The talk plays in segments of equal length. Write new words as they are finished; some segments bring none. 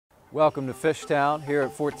Welcome to Fishtown here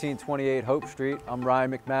at 1428 Hope Street. I'm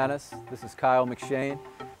Ryan McManus. This is Kyle McShane.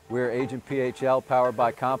 We're Agent PHL powered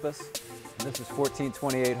by Compass. And this is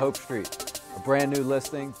 1428 Hope Street. A brand new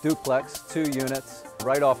listing, duplex, 2 units,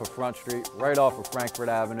 right off of Front Street, right off of Frankfort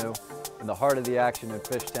Avenue, in the heart of the action in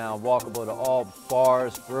Fishtown, walkable to all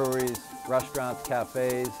bars, breweries, restaurants,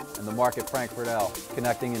 cafes, and the Market Frankfort L,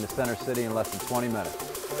 connecting into Center City in less than 20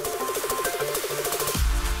 minutes.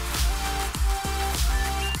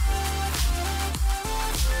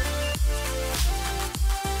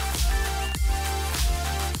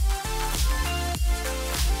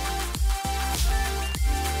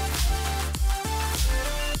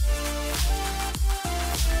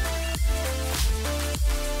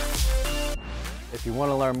 If you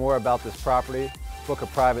want to learn more about this property, book a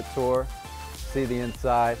private tour, see the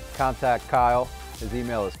inside, contact Kyle. His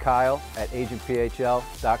email is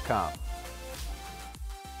kyle@agentphl.com.